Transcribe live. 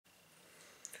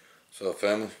So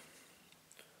family,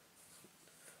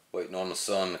 waiting on the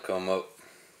sun to come up.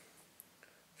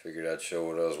 Figured I'd show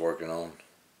what I was working on.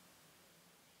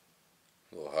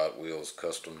 Little Hot Wheels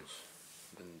customs.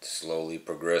 Been slowly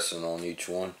progressing on each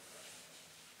one.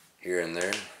 Here and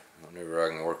there, whenever I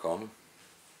can work on them.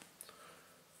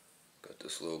 Got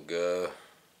this little guy.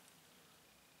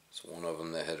 It's one of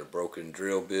them that had a broken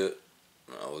drill bit.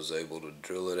 I was able to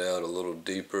drill it out a little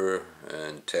deeper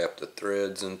and tap the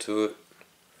threads into it.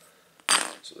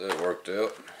 So that worked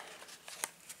out.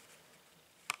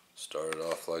 Started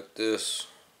off like this.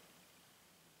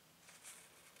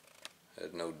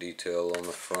 Had no detail on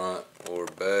the front or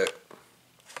back.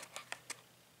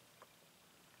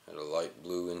 Had a light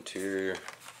blue interior.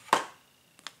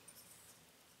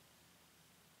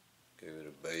 Gave it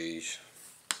a beige,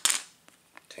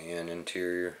 tan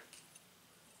interior.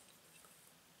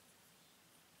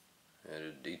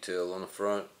 Added detail on the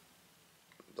front.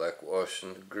 Black wash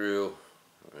in the grill.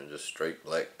 And just straight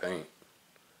black paint.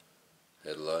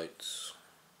 Headlights,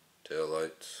 tail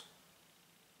lights,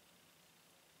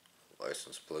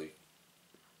 license plate.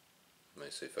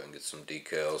 May see if I can get some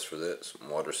decals for that, some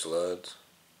water slides.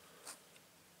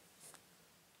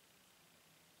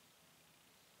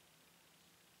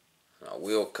 I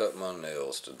will cut my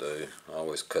nails today. I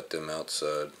always cut them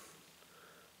outside.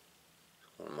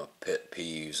 One of my pet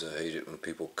peeves. I hate it when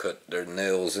people cut their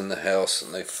nails in the house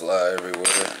and they fly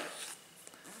everywhere.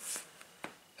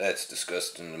 That's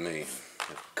disgusting to me.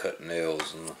 Cut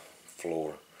nails on the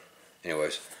floor.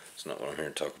 Anyways, it's not what I'm here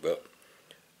to talk about.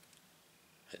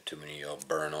 Had too many of y'all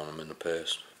burn on them in the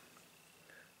past.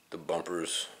 The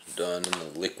bumper's done in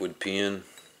the liquid pen.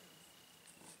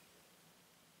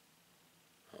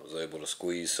 I was able to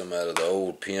squeeze some out of the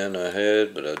old pen I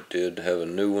had, but I did have a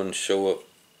new one show up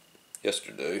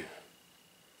yesterday.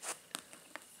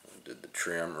 I did the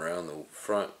trim around the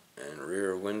front and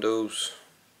rear windows.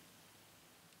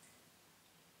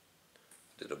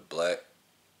 Did a black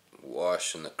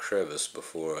wash in the crevice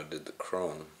before I did the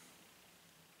chrome.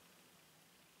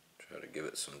 Try to give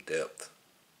it some depth.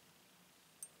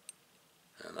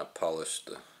 And I polished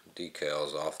the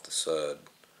decals off the side.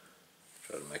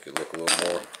 Try to make it look a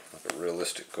little more like a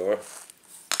realistic car.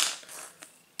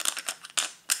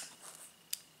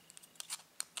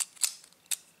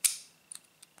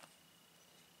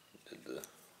 Did the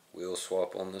wheel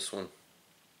swap on this one.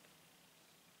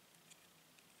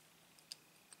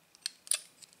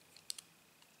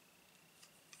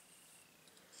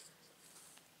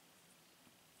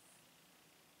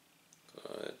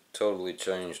 It totally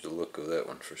changed the look of that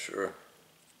one for sure.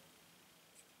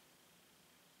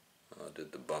 I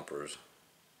did the bumpers.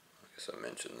 I guess I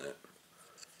mentioned that.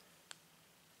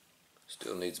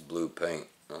 Still needs blue paint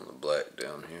on the black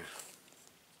down here.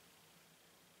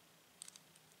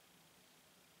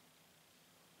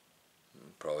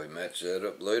 Probably match that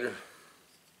up later.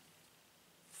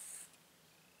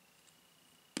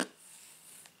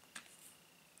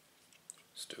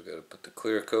 Still got to put the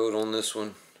clear coat on this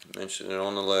one. I mentioned it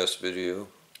on the last video.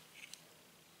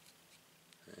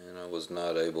 And I was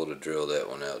not able to drill that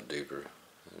one out deeper.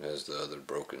 It has the other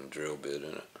broken drill bit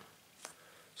in it.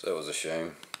 So that was a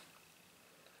shame.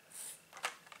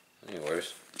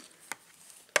 Anyways.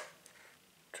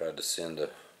 Tried to send a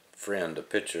friend a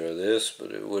picture of this,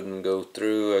 but it wouldn't go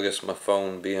through. I guess my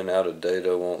phone being out of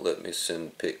data won't let me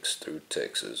send pics through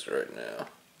Texas right now.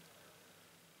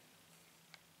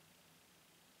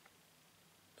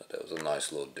 But that was a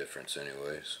nice little difference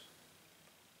anyways.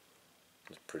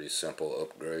 It's a pretty simple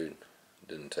upgrade.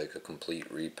 Didn't take a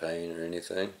complete repaint or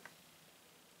anything.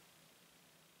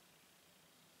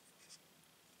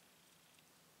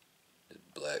 Did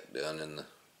black down in the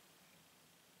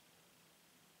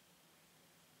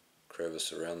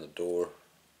crevice around the door.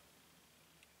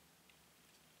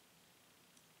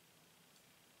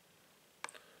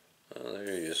 Oh, there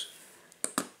he is.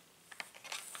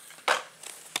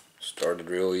 Started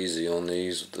real easy on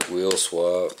these with the wheel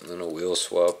swap, and then a wheel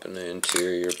swap in the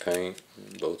interior paint.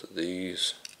 Both of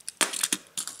these.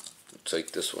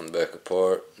 Take this one back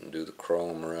apart and do the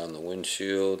chrome around the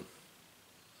windshield.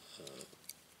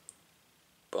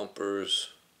 Bumpers.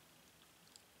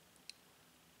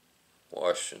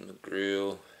 Wash in the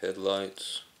grill,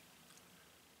 headlights.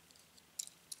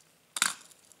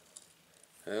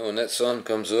 And when that sun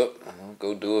comes up, I'll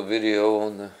go do a video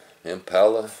on the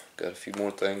Impala. Got a few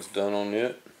more things done on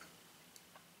it.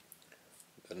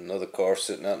 Got another car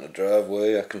sitting out in the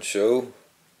driveway I can show.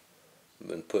 I've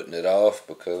been putting it off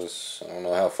because I don't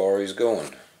know how far he's going.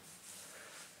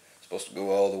 It's supposed to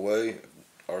go all the way.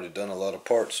 Already done a lot of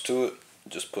parts to it.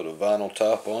 Just put a vinyl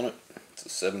top on it. It's a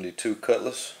 72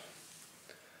 Cutlass.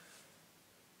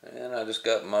 And And I just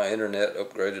got my internet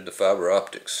upgraded to fiber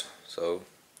optics. So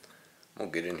I'm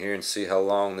going to get in here and see how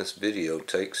long this video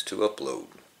takes to upload.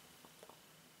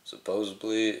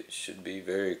 Supposedly it should be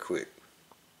very quick.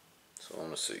 So I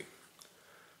want to see.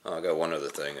 Oh, I got one other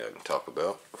thing I can talk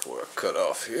about before I cut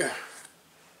off here.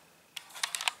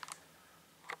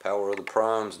 Power of the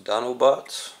Prime's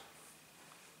Dinobots.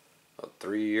 About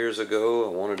 3 years ago I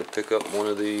wanted to pick up one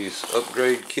of these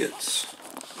upgrade kits.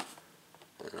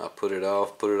 And I put it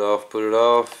off,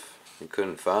 and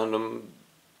couldn't find them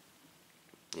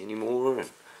anymore. And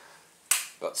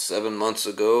about 7 months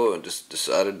ago I just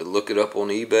decided to look it up on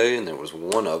eBay, and there was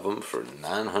one of them for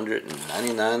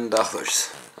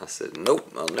 $999. I said,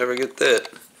 nope, I'll never get that.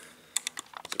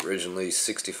 It's originally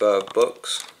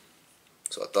 $65.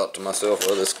 So I thought to myself,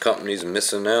 well, this company's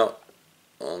missing out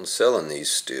on selling these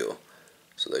still,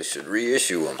 so they should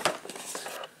reissue them.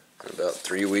 And about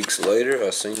 3 weeks later,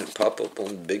 I seen it pop up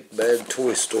on Big Bad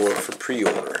Toy Store for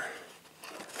pre-order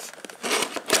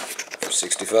for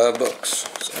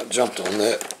 $65. So I jumped on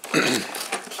that.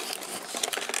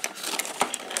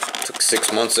 Took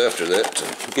 6 months after that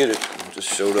to get it. It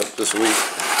just showed up this week.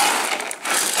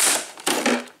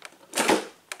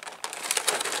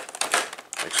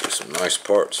 Actually, some nice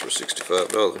parts for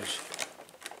 $65.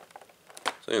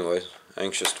 So anyways,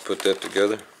 anxious to put that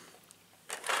together.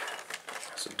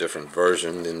 It's a different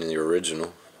version than the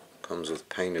original. Comes with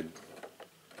painted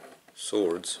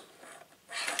swords.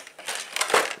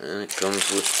 And it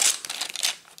comes with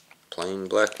plain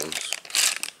black ones.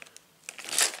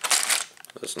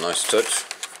 That's a nice touch.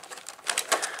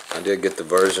 I did get the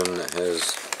version that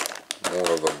has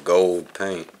more of a gold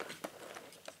paint.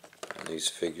 And these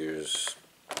figures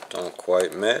don't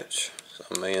quite match, so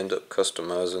I may end up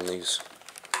customizing these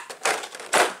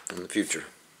in the future.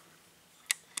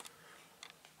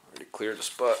 Already cleared the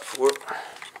spot for it.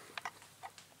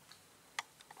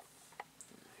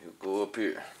 He'll go up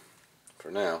here for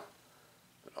now.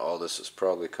 But all this is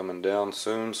probably coming down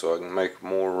soon, so I can make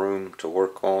more room to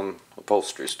work on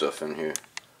upholstery stuff in here.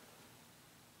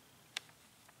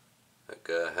 That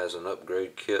guy has an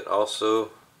upgrade kit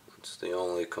also. It's the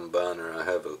only combiner I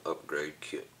have an upgrade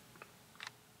kit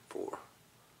for.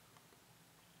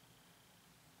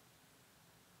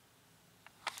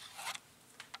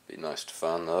 Be nice to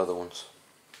find the other ones.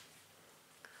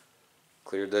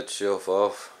 Cleared that shelf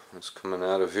off. It's coming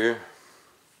out of here.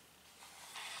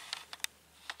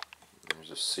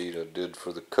 There's a seat I did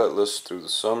for the Cutlass through the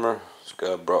summer. This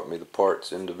guy brought me the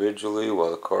parts individually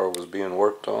while the car was being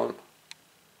worked on.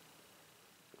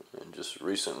 And just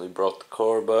recently brought the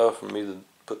car by for me to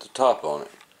put the top on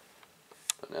it.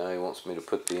 But now he wants me to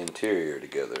put the interior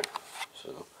together.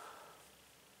 So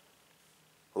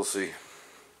we'll see.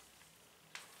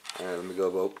 Alright, let me go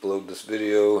upload this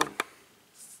video.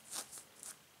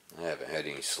 I haven't had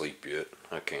any sleep yet.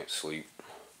 I can't sleep.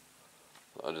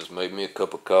 I just made me a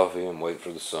cup of coffee and wait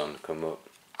for the sun to come up.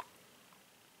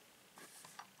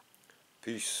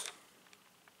 Peace.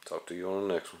 Talk to you on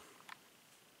the next one.